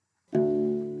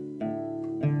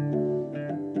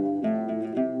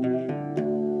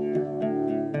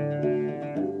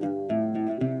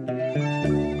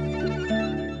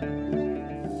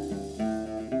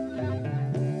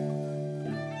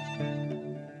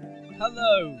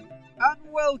Hello,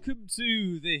 and welcome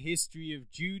to the History of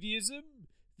Judaism,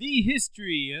 the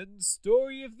history and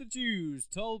story of the Jews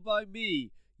told by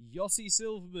me, Yossi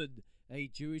Silverman, a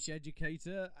Jewish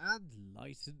educator and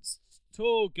licensed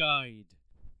tour guide.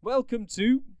 Welcome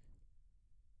to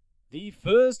the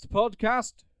first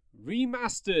podcast,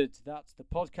 Remastered. That's the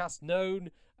podcast known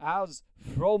as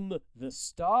From the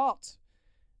Start,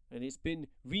 and it's been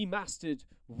remastered.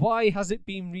 Why has it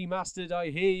been remastered,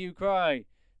 I hear you cry?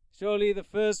 Surely the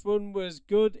first one was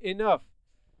good enough.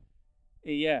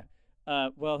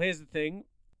 Well, here's the thing.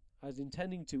 I was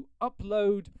intending to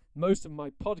upload most of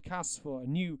my podcasts for a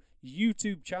new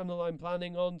YouTube channel I'm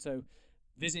planning on, so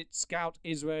visit Scout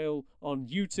Israel on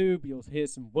YouTube. You'll hear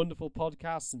some wonderful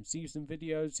podcasts and see some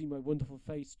videos, see my wonderful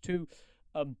face too.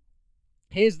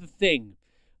 Here's the thing.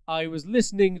 I was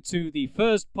listening to the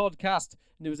first podcast,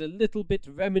 and it was a little bit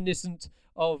reminiscent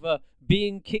of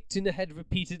being kicked in the head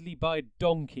repeatedly by a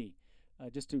donkey.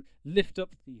 Just to lift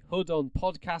up the hood on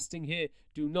podcasting here,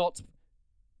 do not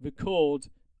record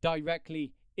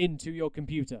directly into your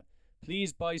computer.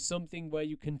 Please buy something where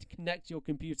you can connect your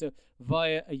computer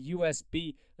via a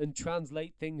USB and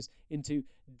translate things into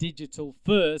digital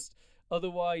first.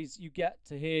 Otherwise, you get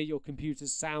to hear your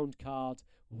computer's sound card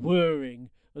whirring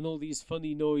and all these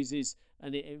funny noises,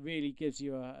 and it really gives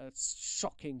you a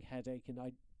shocking headache. And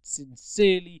I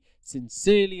sincerely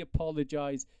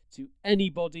apologize to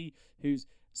anybody who's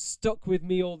stuck with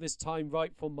me all this time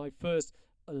right from my first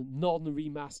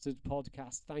non-remastered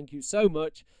podcast. Thank you so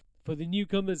much. For the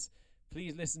newcomers,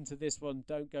 please listen to this one.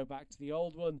 Don't go back to the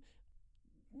old one.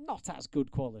 Not as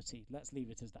good quality. Let's leave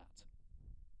it as that.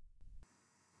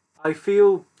 I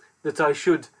feel that I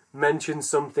should mention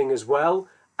something as well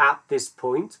at this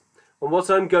point. And what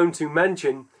I'm going to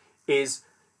mention is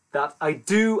that I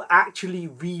do actually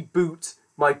reboot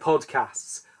my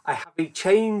podcasts. I have a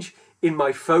change in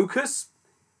my focus.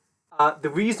 The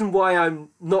reason why I'm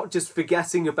not just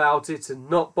forgetting about it and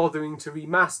not bothering to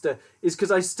remaster is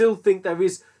because I still think there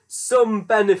is some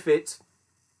benefit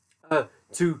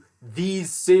to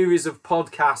these series of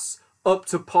podcasts up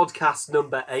to podcast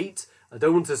number 8. I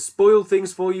don't want to spoil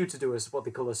things for you, to do what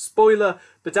they call a spoiler,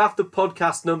 but after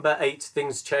podcast number 8,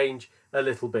 things change a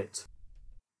little bit.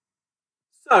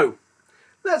 So,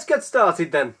 let's get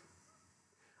started then.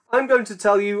 I'm going to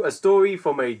tell you a story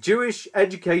from a Jewish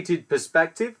educated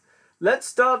perspective. Let's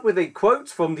start with a quote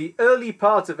from the early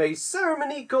part of a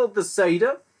ceremony called the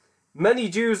Seder. Many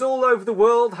Jews all over the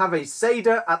world have a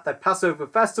Seder at the Passover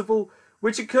festival,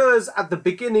 which occurs at the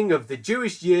beginning of the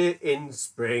Jewish year in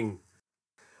spring.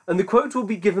 And the quote will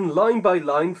be given line by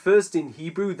line, first in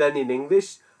Hebrew, then in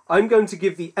English. I'm going to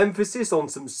give the emphasis on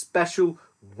some special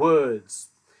words.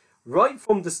 Right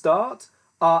from the start,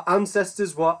 our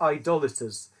ancestors were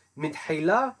idolaters.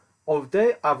 Mitchila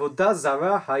ovdei avodah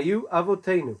zara hayu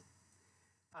avotenu.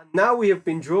 And now we have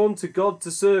been drawn to God to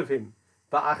serve him.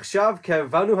 Va'achshav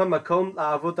kervanu hamakom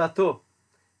la'avodato.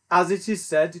 As it is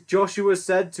said, Joshua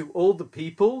said to all the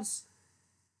peoples,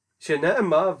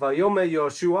 Shene'emar vayomer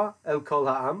Yoshua el kol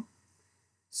ha'am.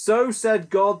 So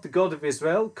said God, the God of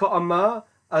Israel, Ko'amar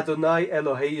Adonai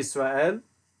Elohei Yisrael,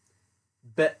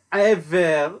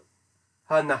 Be'ever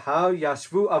hanahar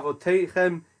yashvu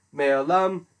avoteichem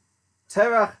me'olam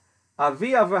terach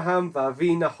avi Avraham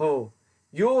v'avi Nahor.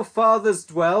 Your fathers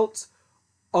dwelt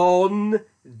on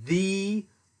the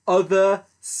other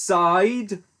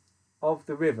side of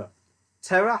the river.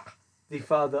 Terach, the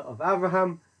father of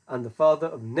Avraham and the father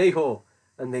of Nahor,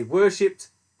 and they worshipped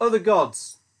other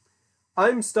gods.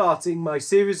 I'm starting my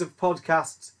series of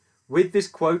podcasts with this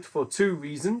quote for 2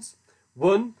 reasons.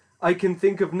 1, I can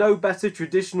think of no better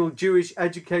traditional Jewish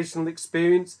educational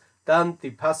experience than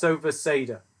the Passover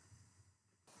Seder.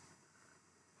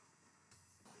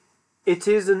 It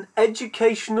is an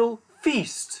educational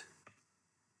feast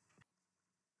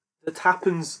that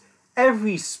happens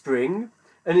every spring,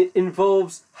 and it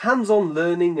involves hands-on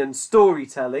learning and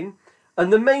storytelling,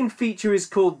 and the main feature is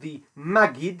called the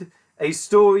Magid, a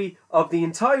story of the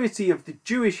entirety of the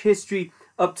Jewish history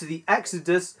up to the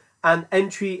Exodus and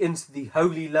entry into the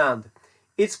Holy Land.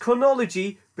 Its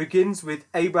chronology begins with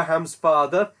Abraham's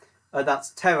father, that's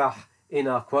Terach in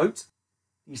our quote.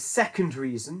 The second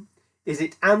reason is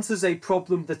it answers a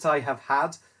problem that I have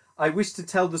had. I wish to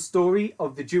tell the story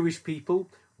of the Jewish people.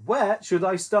 Where should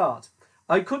I start?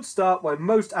 I could start where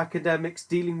most academics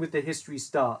dealing with the history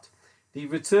start. The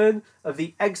return of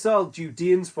the exiled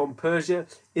Judeans from Persia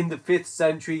in the 5th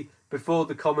century before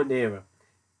the Common Era.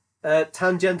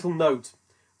 Tangential note,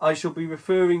 I shall be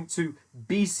referring to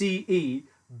BCE,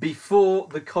 before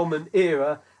the Common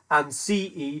Era, and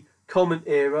CE, Common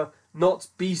Era, not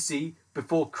BC,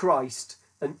 before Christ,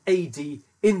 and AD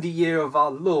in the year of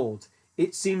our Lord.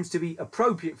 It seems to be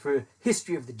appropriate for a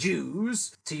history of the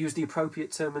Jews to use the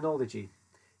appropriate terminology.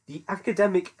 The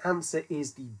academic answer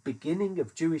is the beginning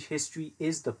of Jewish history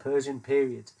is the Persian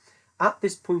period. At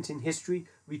this point in history,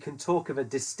 we can talk of a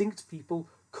distinct people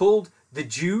called the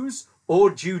Jews or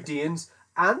Judeans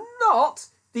and not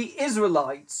the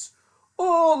Israelites,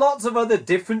 or lots of other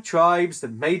different tribes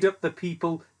that made up the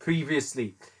people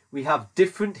previously. We have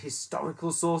different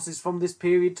historical sources from this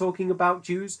period talking about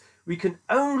Jews. We can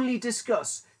only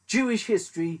discuss Jewish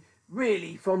history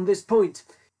really from this point.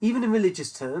 Even in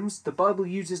religious terms, the Bible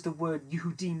uses the word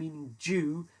Yehudi, meaning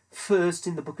Jew, first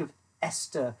in the book of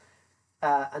Esther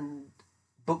and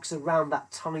books around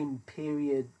that time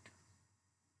period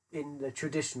in the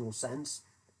traditional sense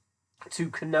to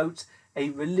connote a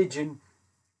religion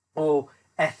or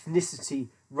ethnicity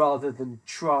rather than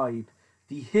tribe.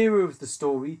 The hero of the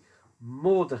story,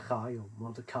 Mordecai,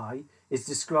 is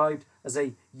described as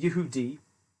a Yehudi,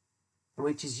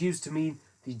 which is used to mean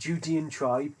the Judean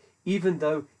tribe, even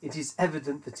though it is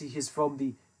evident that he is from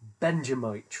the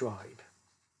Benjamite tribe.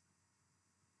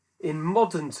 In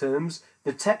modern terms,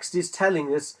 the text is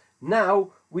telling us,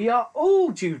 now we are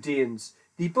all Judeans.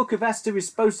 The book of Esther is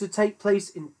supposed to take place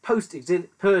in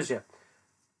post-exilic Persia.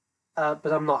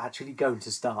 But I'm not actually going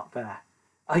to start there.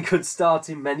 I could start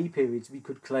in many periods. We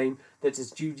could claim that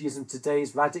as Judaism today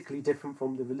is radically different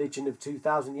from the religion of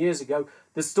 2,000 years ago,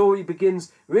 the story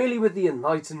begins really with the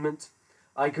Enlightenment.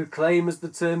 I could claim as the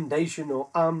term nation or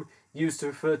Am, used to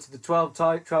refer to the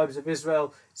 12 tribes of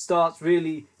Israel, starts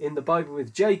really in the Bible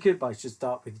with Jacob. I should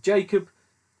start with Jacob.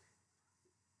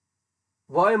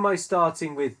 Why am I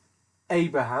starting with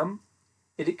Abraham?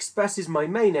 It expresses my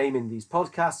main aim in these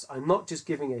podcasts. I'm not just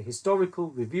giving a historical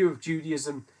review of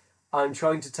Judaism. I'm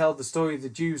trying to tell the story of the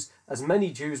Jews as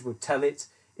many Jews would tell it.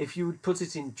 If you would put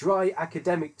it in dry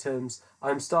academic terms,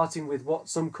 I'm starting with what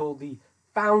some call the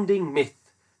founding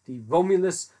myth, the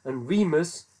Romulus and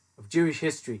Remus of Jewish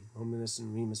history. Romulus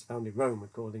and Remus founded Rome,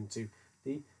 according to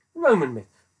the Roman myth.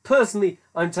 Personally,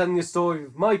 I'm telling the story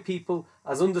of my people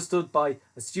as understood by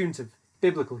a student of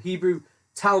biblical Hebrew,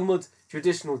 Talmud,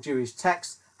 traditional Jewish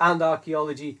texts, and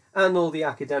archaeology, and all the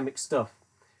academic stuff.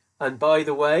 And by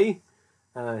the way,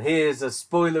 here's a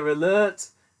spoiler alert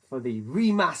for the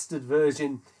remastered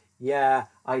version. Yeah,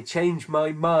 I changed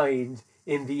my mind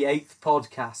in the 8th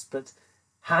podcast, but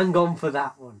hang on for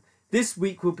that one. This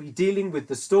week we'll be dealing with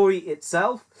the story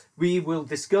itself. We will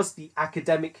discuss the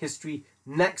academic history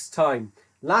next time.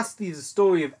 Lastly, the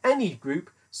story of any group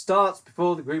starts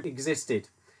before the group existed,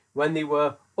 when they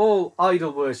were all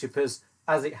idol worshippers,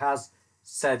 as it has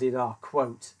said in our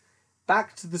quote.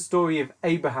 Back to the story of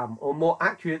Abraham, or more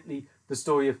accurately, the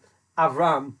story of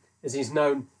Avram, as he's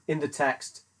known in the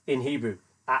text in Hebrew,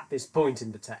 at this point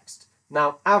in the text.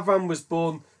 Now, Avram was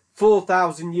born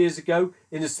 4,000 years ago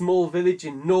in a small village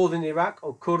in northern Iraq,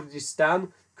 or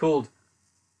Kurdistan, called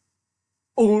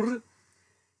Ur.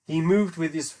 He moved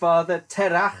with his father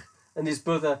Terach and his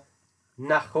brother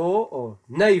Nahor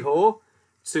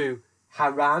to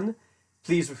Haran.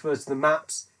 Please refer to the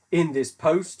maps in this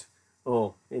post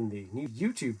or in the new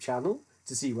YouTube channel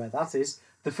to see where that is.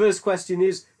 The first question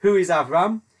is, who is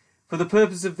Avram? For the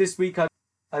purpose of this week,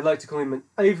 I'd like to call him an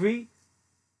Ivri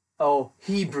or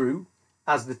Hebrew,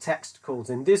 as the text calls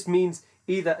him. This means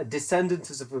either a descendant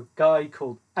of a guy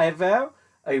called Ever,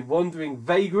 a wandering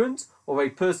vagrant, or a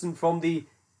person from the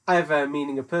Ever,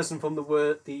 meaning a person from the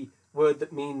word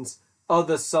that means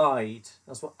other side.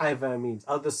 That's what Ever means,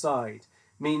 other side,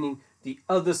 meaning the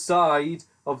other side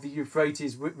of the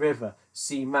Euphrates River.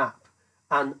 See map.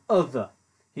 And other.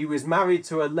 He was married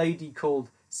to a lady called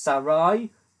Sarai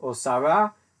or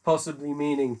Sarah, possibly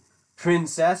meaning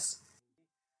princess.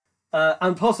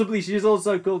 And possibly she is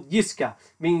also called Yiska,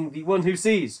 meaning the one who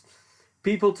sees.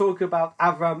 People talk about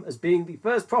Avram as being the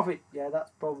first prophet. Yeah,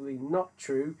 that's probably not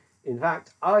true. In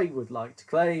fact, I would like to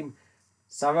claim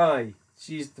Sarai.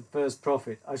 She's the first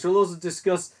prophet. I shall also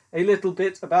discuss a little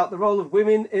bit about the role of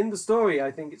women in the story.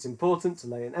 I think it's important to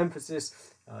lay an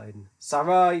emphasis in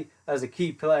Sarai as a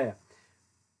key player.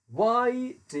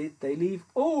 Why did they leave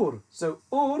Ur? So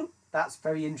Ur, that's a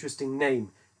very interesting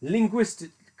name.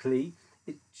 Linguistically,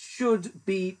 it should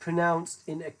be pronounced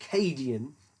in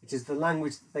Akkadian, which is the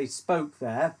language that they spoke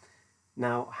there.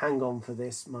 Now, hang on for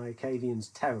this, my Akkadian's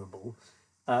terrible.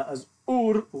 As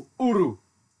Ur or Uru.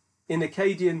 In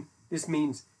Akkadian, this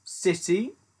means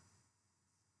city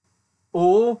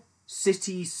or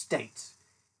city-state.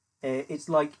 It's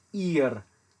like Ir,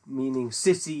 meaning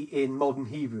city in modern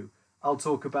Hebrew. I'll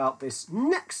talk about this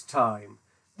next time.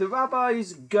 The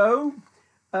rabbis go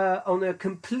on a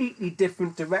completely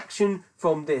different direction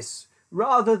from this.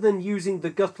 Rather than using the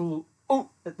guttural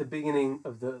at the beginning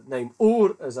of the name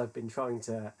Ur, as I've been trying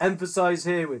to emphasize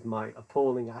here with my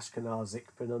appalling Ashkenazic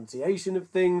pronunciation of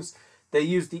things. They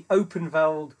use the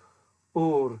open-voweled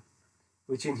Ur,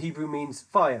 which in Hebrew means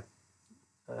fire.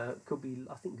 Could be,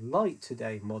 I think, light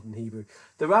today in modern Hebrew.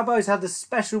 The rabbis had a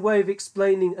special way of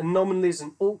explaining anomalies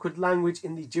and awkward language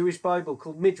in the Jewish Bible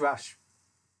called Midrash.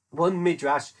 One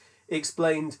Midrash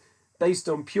explained, based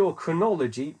on pure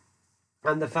chronology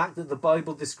and the fact that the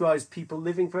Bible describes people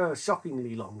living for a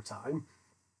shockingly long time,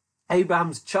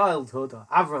 Avram's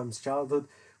childhood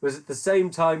was at the same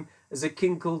time as a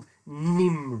king called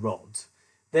Nimrod.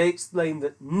 They explained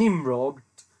that Nimrod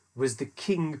was the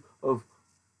king of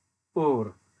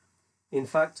Ur. In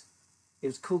fact, it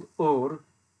was called Ur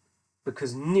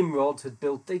because Nimrod had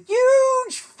built a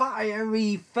huge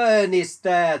fiery furnace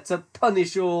there to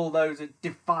punish all those that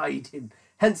defied him.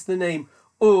 Hence the name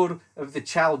Ur of the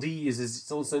Chaldees, as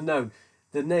it's also known.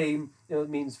 The name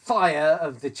means fire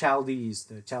of the Chaldees.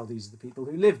 The Chaldees are the people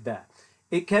who lived there.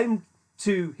 It came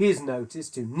to his notice,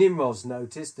 to Nimrod's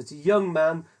notice, that a young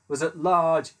man was at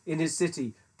large in his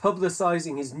city,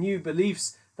 publicising his new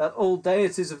beliefs that all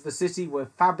deities of the city were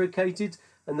fabricated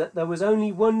and that there was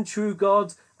only one true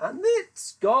God, and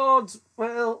this God,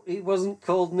 well, he wasn't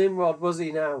called Nimrod, was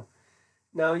he now?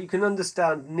 Now, you can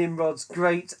understand Nimrod's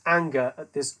great anger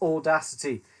at this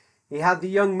audacity. He had the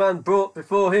young man brought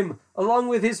before him, along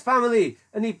with his family,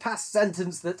 and he passed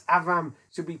sentence that Avram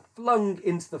should be flung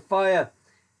into the fire,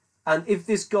 and if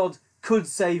this God could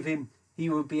save him, he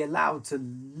would be allowed to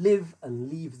live and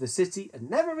leave the city and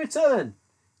never return.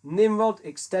 Nimrod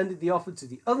extended the offer to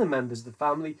the other members of the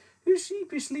family, who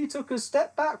sheepishly took a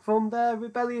step back from their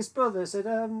rebellious brother, said,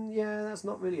 yeah, that's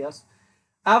not really us.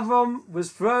 Avram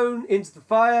was thrown into the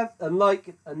fire, and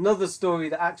like another story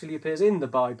that actually appears in the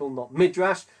Bible, not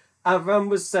Midrash, Avram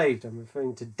was saved. I'm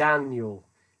referring to Daniel,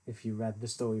 if you read the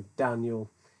story of Daniel.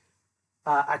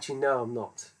 Actually, no, I'm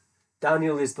not.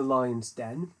 Daniel is the lion's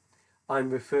den.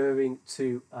 I'm referring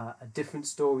to a different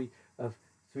story of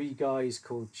three guys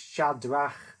called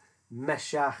Shadrach,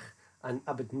 Meshach, and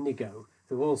Abednego,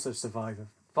 who also survive a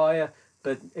fire.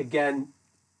 But again,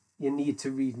 you need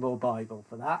to read more Bible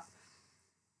for that.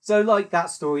 So like that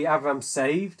story, Avram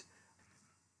saved.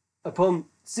 Upon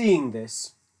seeing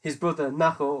this, his brother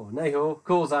Nahor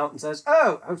calls out and says,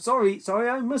 Oh, I'm sorry,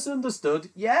 I misunderstood.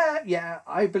 Yeah,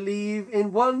 I believe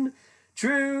in one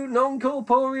true,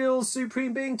 non-corporeal,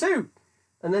 supreme being too.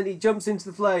 And then he jumps into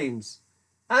the flames.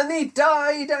 And he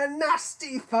died a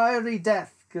nasty, fiery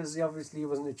death, because obviously he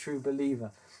wasn't a true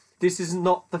believer. This is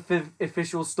not the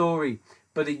official story,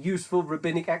 but a useful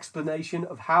rabbinic explanation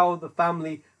of how the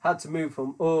family had to move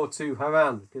from Ur to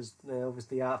Haran, because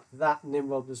obviously after that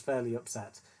Nimrod was fairly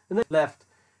upset. And they left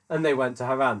and they went to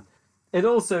Haran. It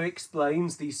also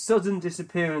explains the sudden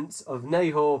disappearance of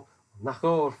Nahor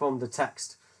from the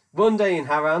text. One day in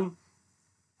Haran,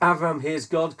 Avram hears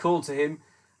God call to him,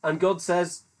 and God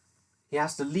says he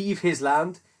has to leave his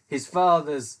land, his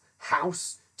father's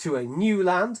house, to a new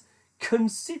land.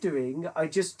 Considering I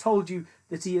just told you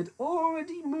that he had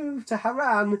already moved to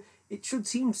Haran, it should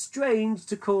seem strange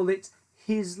to call it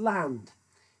his land.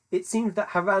 It seems that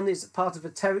Haran is part of a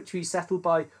territory settled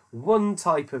by one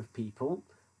type of people,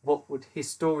 what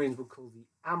historians would call the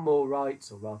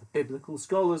Amorites, or rather biblical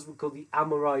scholars would call the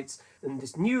Amorites, and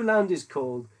this new land is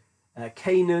called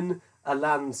Canaan, a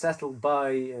land settled by,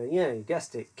 you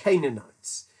guessed it,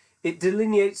 Canaanites. It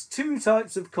delineates two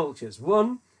types of cultures.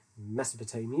 One,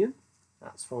 Mesopotamian,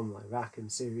 that's from Iraq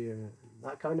and Syria and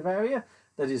that kind of area,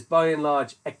 that is by and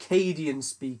large Akkadian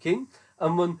speaking,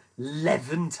 and one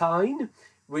Levantine,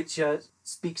 which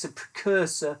speaks a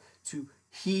precursor to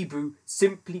Hebrew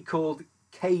simply called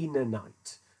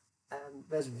Canaanite.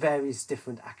 There's various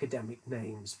different academic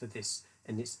names for this,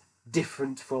 and it's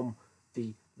different from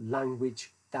the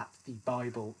language that the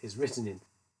Bible is written in.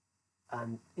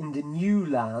 And in the new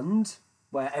land,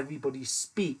 where everybody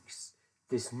speaks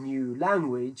this new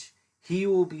language, he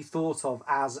will be thought of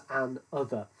as an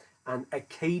other, an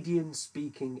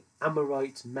Akkadian-speaking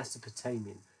Amorite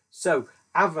Mesopotamian. So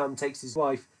Avram takes his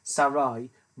wife Sarai,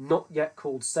 not yet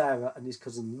called Sarah, and his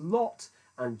cousin Lot,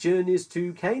 and journeys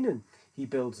to Canaan. He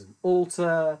builds an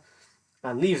altar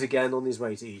and leaves again on his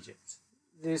way to Egypt.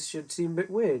 This should seem a bit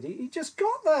weird. He just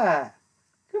got there.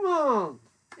 Come on,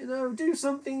 do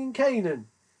something in Canaan.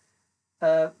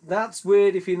 That's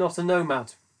weird if you're not a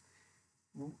nomad.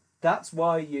 That's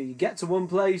why you get to one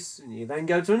place and you then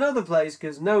go to another place,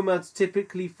 because nomads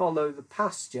typically follow the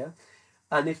pasture.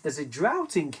 And if there's a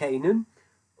drought in Canaan,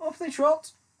 off they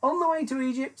trot on the way to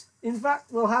Egypt. In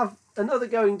fact, we'll have another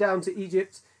going down to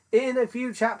Egypt in a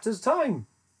few chapters' time.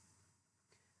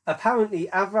 Apparently,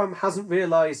 Avram hasn't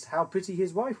realised how pretty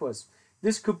his wife was.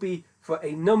 This could be for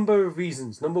a number of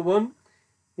reasons. Number one,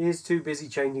 he is too busy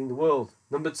changing the world.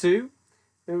 Number two,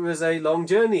 it was a long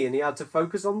journey and he had to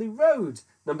focus on the road.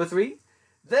 Number three,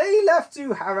 they left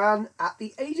to Haran at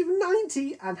the age of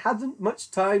 90 and hadn't much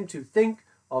time to think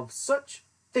of such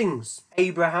things.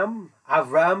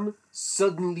 Avram,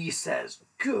 suddenly says,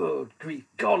 "Good grief,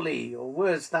 golly," or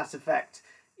words to that effect.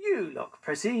 "You look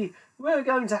pretty. We're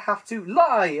going to have to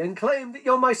lie and claim that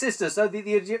you're my sister so that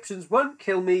the Egyptians won't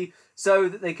kill me so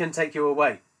that they can take you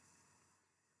away."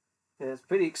 Yeah, it's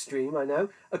pretty extreme, I know.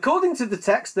 According to the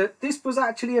text, that this was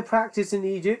actually a practice in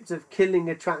Egypt of killing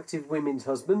attractive women's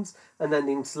husbands and then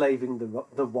enslaving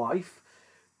the wife.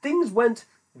 Things went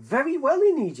very well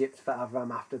in Egypt for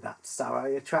Avram after that.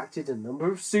 Sarai attracted a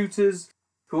number of suitors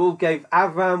who all gave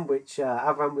Avram, which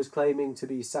Avram was claiming to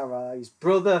be Sarai's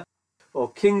brother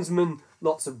or kinsman,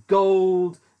 lots of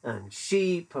gold and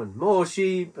sheep and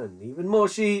even more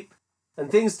sheep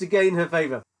and things to gain her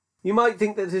favour. You might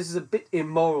think that this is a bit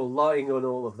immoral, lying on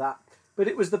all of that, but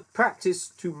it was the practice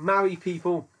to marry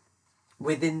people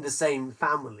within the same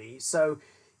family. So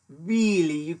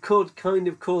really, you could kind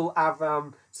of call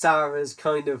Avram Sarah's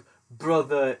kind of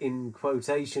brother in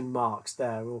quotation marks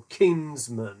there, or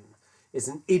kinsman is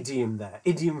an idiom there,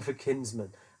 idiom for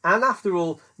kinsman. And after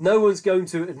all, no one's going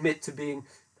to admit to being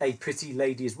a pretty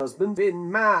lady's husband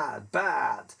in mad,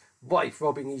 bad,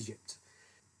 wife-robbing Egypt.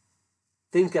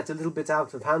 Things get a little bit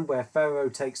out of hand where Pharaoh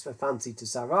takes a fancy to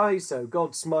Sarai, so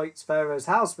God smites Pharaoh's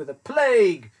house with a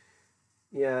plague.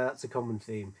 Yeah, that's a common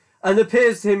theme. And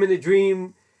appears to him in a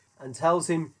dream and tells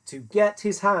him to get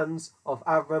his hands off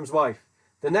Avram's wife.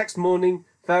 The next morning,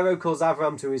 Pharaoh calls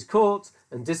Avram to his court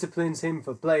and disciplines him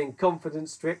for playing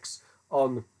confidence tricks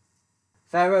on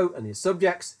Pharaoh and his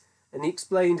subjects, and he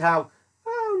explained how,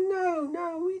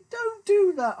 no, we don't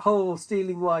do that whole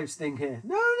stealing wives thing here.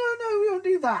 No, we don't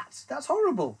do that. That's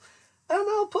horrible. And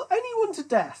I'll put anyone to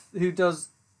death who does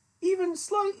even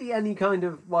slightly any kind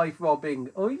of wife robbing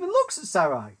or even looks at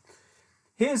Sarai.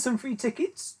 Here's some free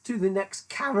tickets to the next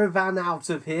caravan out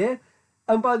of here.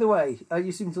 And by the way,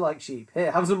 you seem to like sheep.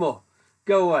 Here, have some more.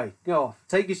 Go away, go off.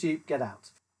 Take your sheep, get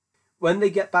out. When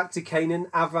they get back to Canaan,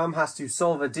 Avram has to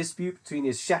solve a dispute between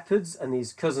his shepherds and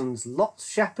his cousin's Lot's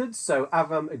shepherds, so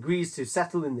Avram agrees to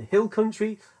settle in the hill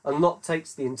country, and Lot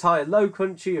takes the entire low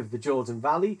country of the Jordan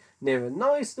Valley near a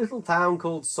nice little town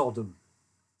called Sodom.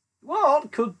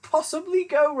 What could possibly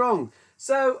go wrong?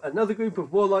 So another group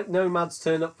of warlike nomads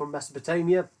turn up from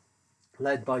Mesopotamia,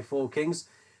 led by 4 kings,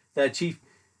 their chief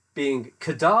being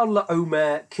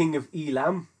Kedar-Laomer, king of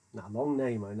Elam, a long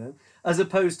name I know, as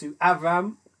opposed to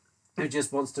Avram, who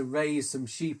just wants to raise some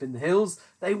sheep in the hills.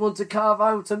 They want to carve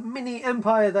out a mini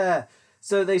empire there.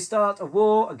 So they start a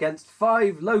war against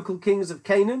 5 local kings of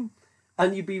Canaan.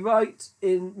 And you'd be right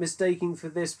in mistaking for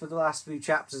this for the last few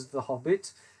chapters of The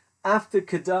Hobbit. After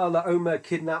Kedar-Laomer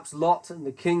kidnaps Lot and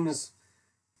the kings,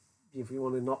 if you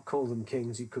want to not call them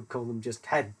kings, you could call them just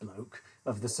head bloke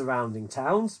of the surrounding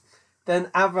towns, then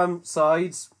Avram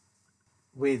sides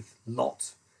with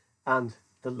Lot and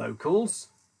the locals.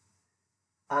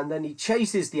 And then he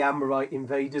chases the Amorite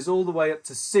invaders all the way up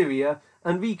to Syria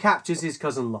and recaptures his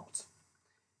cousin Lot.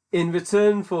 In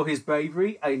return for his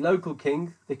bravery, a local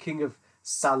king, the king of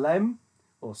Salem,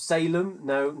 or Salem,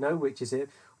 which is it,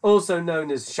 also known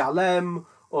as Shalem,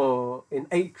 or in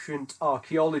ancient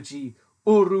archaeology,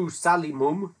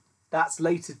 Uru-Salimum, that's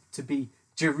later to be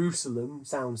Jerusalem,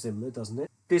 sounds similar, doesn't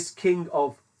it? This king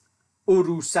of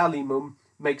Uru-Salimum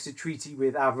makes a treaty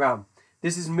with Avram.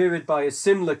 This is mirrored by a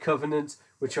similar covenant,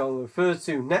 which I'll refer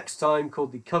to next time,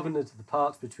 called the Covenant of the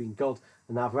Parts between God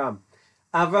and Avram.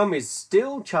 Avram is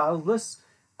still childless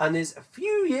and is a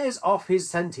few years off his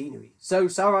centenary. So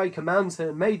Sarai commands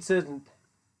her maidservant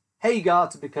Hagar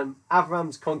to become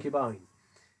Avram's concubine.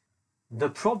 The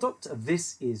product of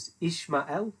this is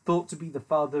Ishmael, thought to be the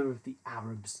father of the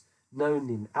Arabs, known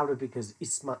in Arabic as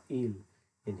Ismail,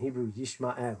 in Hebrew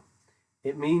Yishmael.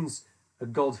 It means a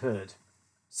god-herd.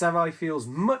 Sarai feels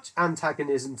much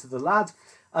antagonism to the lad,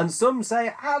 and some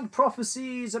say had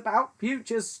prophecies about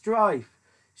future strife.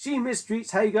 She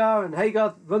mistreats Hagar, and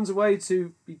Hagar runs away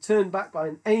to be turned back by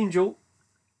an angel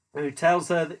who tells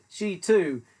her that she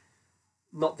too,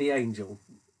 not the angel,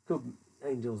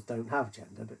 angels don't have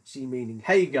gender, but she, meaning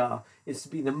Hagar, is to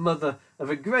be the mother of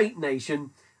a great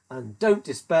nation, and don't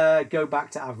despair, go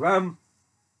back to Avram.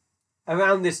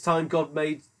 Around this time, God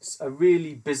made a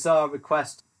really bizarre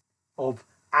request of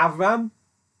Avram.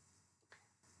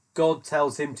 God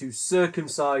tells him to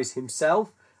circumcise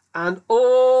himself and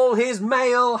all his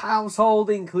male household,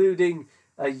 including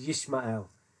Ishmael.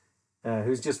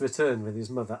 who's just returned with his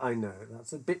mother. I know,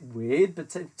 that's a bit weird,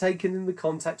 but taken in the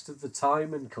context of the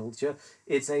time and culture,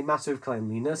 it's a matter of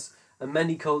cleanliness. And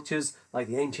many cultures, like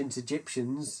the ancient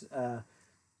Egyptians,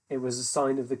 it was a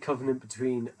sign of the covenant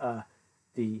between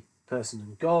the person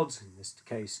and God, in this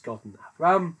case, God and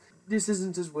Avram. This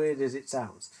isn't as weird as it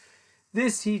sounds.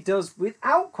 This he does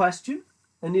without question,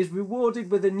 and is rewarded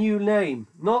with a new name.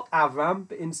 Not Avram,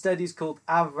 but instead he's called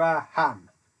Avraham.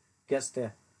 Gets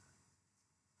the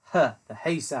the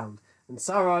hey sound. And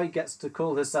Sarai gets to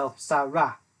call herself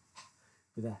Sarah,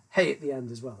 with a hey at the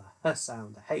end as well, a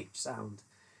sound, a H sound.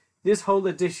 This whole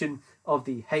addition of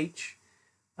the H,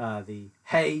 the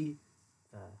hey,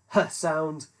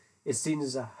 sound, is seen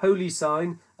as a holy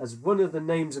sign, as one of the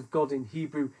names of God in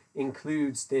Hebrew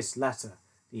includes this letter,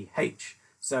 the H.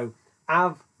 So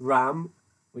Avram,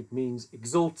 which means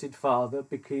exalted father,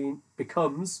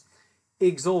 becomes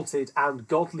exalted and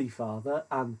godly father,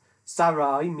 and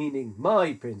Sarai, meaning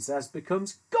my princess,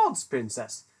 becomes God's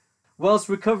princess. Whilst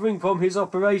recovering from his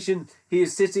operation, he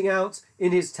is sitting out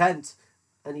in his tent,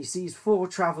 and he sees 4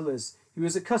 travellers. He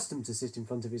was accustomed to sit in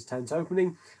front of his tent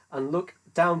opening and look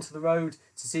down to the road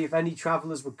to see if any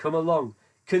travellers would come along.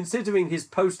 Considering his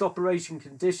post-operation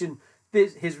condition,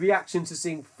 his reaction to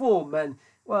seeing 4 men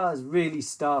was really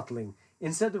startling.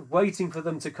 Instead of waiting for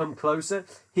them to come closer,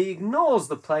 he ignores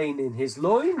the pain in his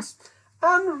loins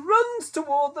and runs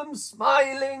toward them,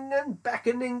 smiling and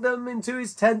beckoning them into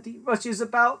his tent. He rushes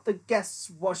about the guests,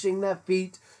 washing their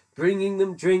feet, bringing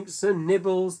them drinks and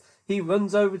nibbles. He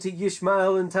runs over to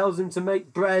Ishmael and tells him to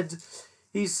make bread.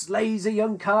 He slays a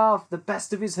young calf, the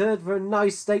best of his herd, for a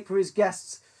nice steak for his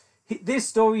guests. This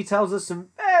story tells us some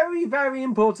very, very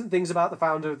important things about the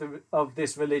founder of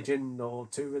this religion, or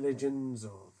 2 religions,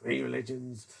 or 3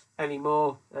 religions. Any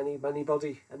more? Anybody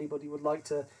would like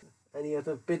to? Any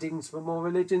other biddings for more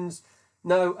religions?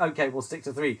 No? Okay, we'll stick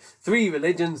to 3. 3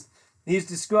 religions. He's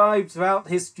described throughout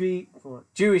history,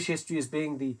 Jewish history, as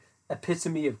being the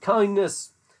epitome of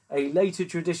kindness. A later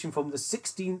tradition from the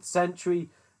 16th century,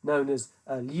 known as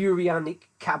Urianic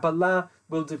Kabbalah,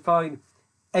 will define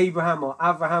Abraham or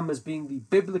Avraham as being the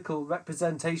biblical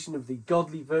representation of the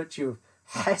godly virtue of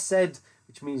Hesed,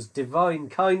 which means divine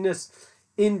kindness.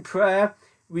 In prayer,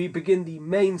 we begin the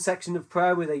main section of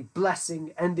prayer with a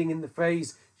blessing ending in the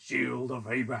phrase, Shield of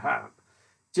Abraham.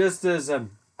 Just as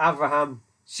Avraham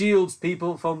shields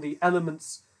people from the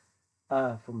elements,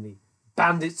 from the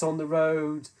bandits on the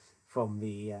road, from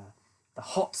the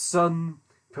hot sun,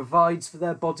 provides for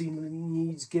their bodily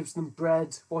needs, gives them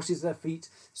bread, washes their feet,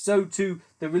 so too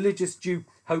the religious Jew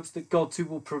hopes that God too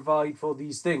will provide for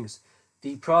these things.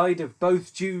 The pride of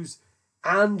both Jews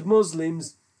and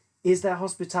Muslims is their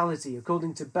hospitality.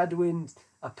 According to Bedouins,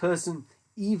 a person,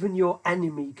 even your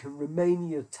enemy, can remain in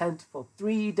your tent for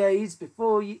 3 days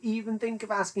before you even think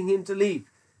of asking him to leave.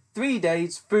 3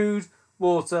 days, food,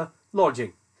 water,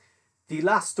 lodging. The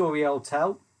last story I'll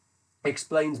tell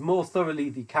explains more thoroughly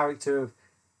the character of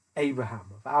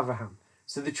Avraham.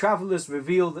 So the travellers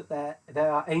reveal that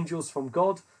there are angels from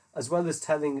God, as well as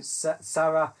telling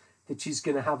Sarah that she's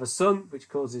going to have a son, which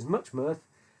causes much mirth.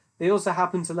 They also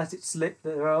happen to let it slip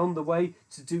that they're on the way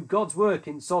to do God's work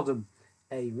in Sodom.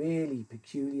 A really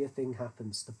peculiar thing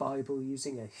happens. The Bible,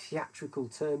 using a theatrical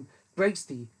term, breaks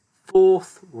the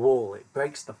 4th wall. It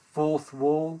breaks the 4th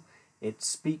wall. It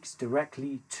speaks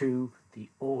directly to the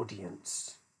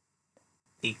audience.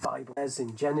 The Bible says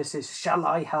in Genesis, "Shall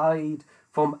I hide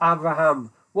from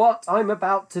Abraham what I'm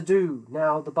about to do?"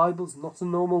 Now, the Bible's not a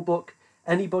normal book.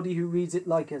 Anybody who reads it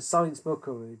like a science book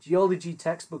or a geology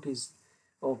textbook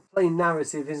or plain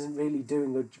narrative isn't really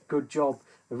doing a good job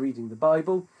of reading the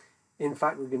Bible. In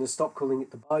fact, we're going to stop calling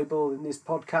it the Bible in this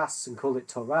podcast and call it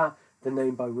Torah, the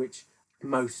name by which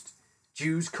most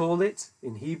Jews call it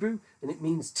in Hebrew, and it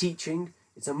means teaching.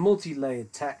 It's a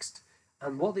multi-layered text.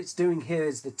 And what it's doing here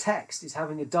is the text is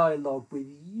having a dialogue with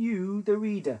you, the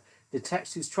reader. The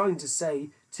text is trying to say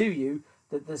to you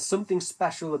that there's something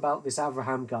special about this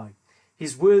Avraham guy.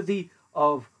 He's worthy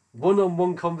of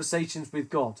one-on-one conversations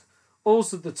with God.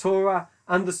 Also, the Torah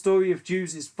and the story of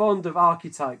Jews is fond of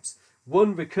archetypes.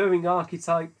 One recurring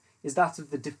archetype is that of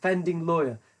the defending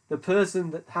lawyer, the person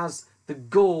that has the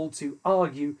gall to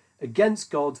argue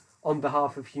against God on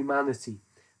behalf of humanity.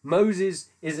 Moses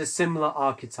is a similar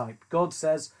archetype. God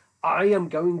says, "I am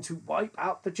going to wipe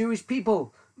out the Jewish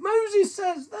people." Moses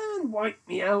says, "Then wipe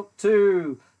me out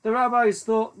too." The rabbis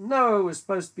thought Noah was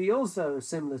supposed to be also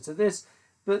similar to this,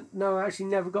 but Noah actually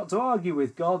never got to argue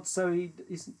with God, so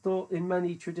he's thought in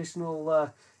many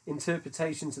traditional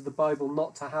interpretations of the Bible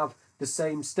not to have the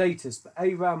same status. But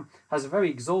Abraham has a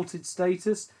very exalted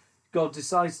status. God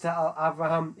decides to tell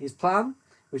Abraham his plan,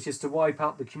 which is to wipe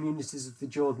out the communities of the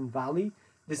Jordan Valley.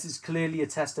 This is clearly a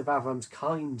test of Avram's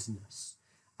kindness.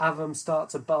 Avram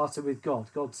starts a barter with God.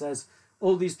 God says,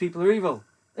 all these people are evil.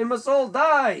 They must all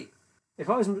die. If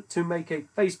I was to make a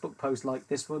Facebook post like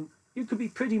this one, you could be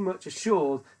pretty much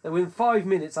assured that within 5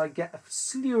 minutes I'd get a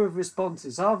slew of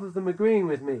responses, half of them agreeing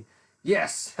with me.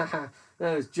 Yes,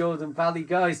 those Jordan Valley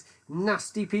guys,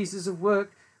 nasty pieces of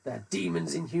work. They're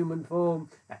demons in human form,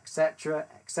 etc.,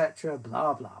 etc.,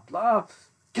 blah, blah, blah.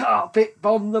 Carpet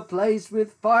bomb the place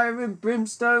with fire and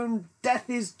brimstone. Death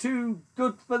is too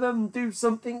good for them. Do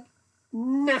something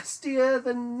nastier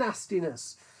than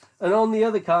nastiness. And on the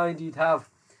other kind, you'd have,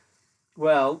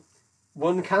 well,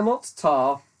 one cannot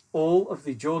tar all of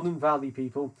the Jordan Valley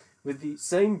people with the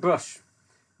same brush.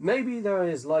 Maybe there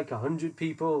is like 100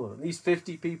 people, or at least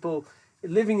 50 people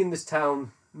living in this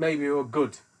town, maybe who are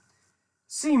good.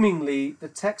 Seemingly, the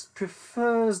text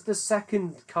prefers the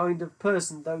second kind of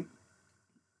person, though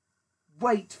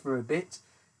wait for a bit,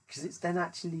 because it's then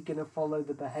actually going to follow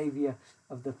the behaviour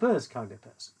of the first kind of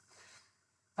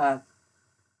person.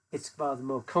 It's rather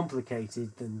more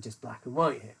complicated than just black and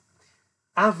white here.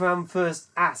 Avram first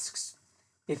asks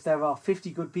if there are 50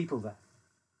 good people there.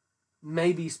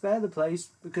 Maybe spare the place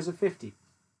because of 50.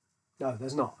 No,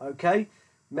 there's not. Okay.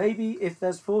 Maybe if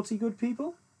there's 40 good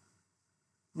people?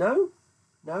 No.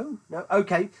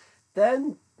 Okay.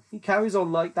 Then he carries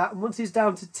on like that, and once he's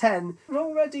down to 10, we're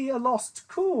already a lost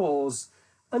cause.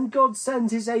 And God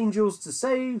sends his angels to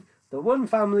save the one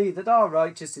family that are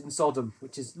righteous in Sodom,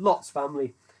 which is Lot's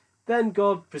family. Then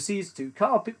God proceeds to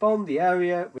carpet bomb the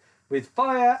area with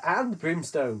fire and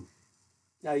brimstone.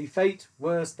 A fate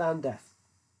worse than death.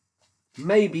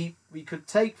 Maybe we could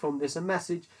take from this a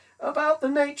message about the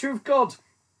nature of God,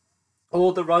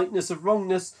 or the rightness of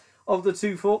wrongness of the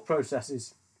two thought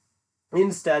processes.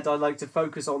 Instead, I'd like to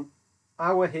focus on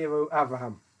our hero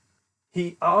Abraham.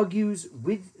 He argues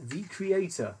with the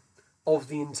creator of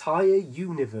the entire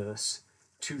universe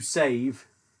to save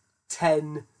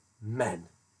 10 men,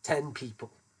 10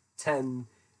 people, 10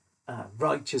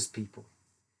 righteous people.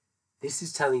 This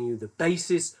is telling you the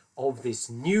basis of this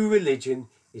new religion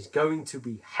is going to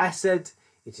be Hesed,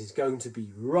 it is going to be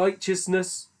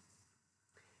righteousness,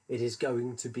 it is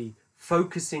going to be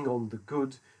focusing on the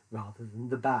good rather than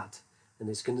the bad. And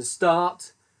it's going to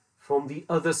start from the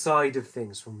other side of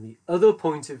things, from the other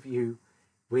point of view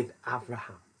with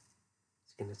Abraham.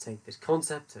 It's going to take this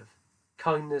concept of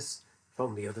kindness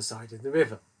from the other side of the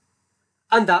river.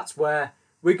 And that's where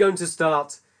we're going to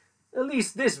start at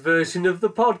least this version of the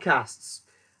podcasts.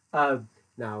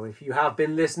 Now, if you have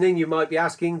been listening, you might be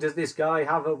asking, does this guy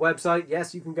have a website?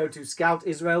 Yes, you can go to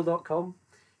scoutisrael.com.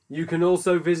 You can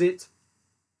also visit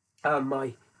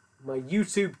my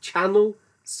YouTube channel,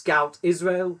 Scout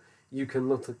Israel. You can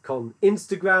look on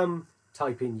Instagram,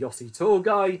 type in Yossi Tour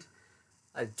Guide.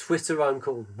 And Twitter, I'm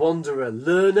called Wanderer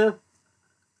Learner.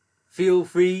 Feel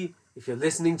free, if you're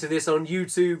listening to this on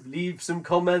YouTube, leave some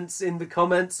comments in the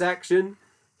comment section.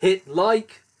 Hit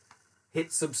like,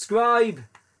 hit subscribe,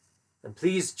 and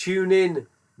please tune in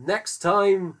next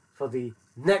time for the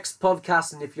next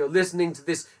podcast. And if you're listening to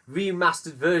this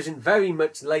remastered version very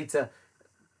much later,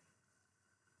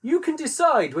 you can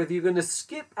decide whether you're going to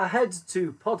skip ahead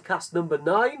to podcast number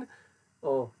 9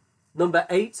 or number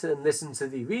 8 and listen to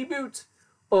the reboot,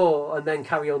 and then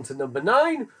carry on to number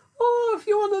 9, or if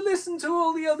you want to listen to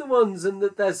all the other ones and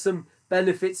that there's some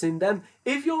benefits in them.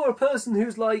 If you're a person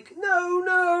who's like,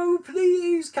 no,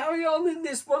 please carry on in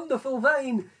this wonderful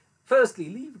vein, firstly,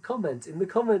 leave a comment in the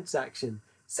comment section.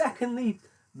 Secondly,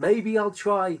 maybe I'll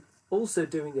try also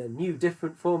doing a new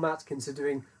different format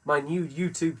considering my new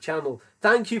YouTube channel.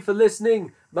 Thank you for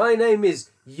listening. My name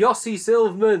is Yossi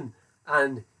Silverman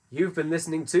and you've been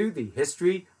listening to the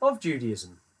History of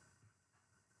Judaism.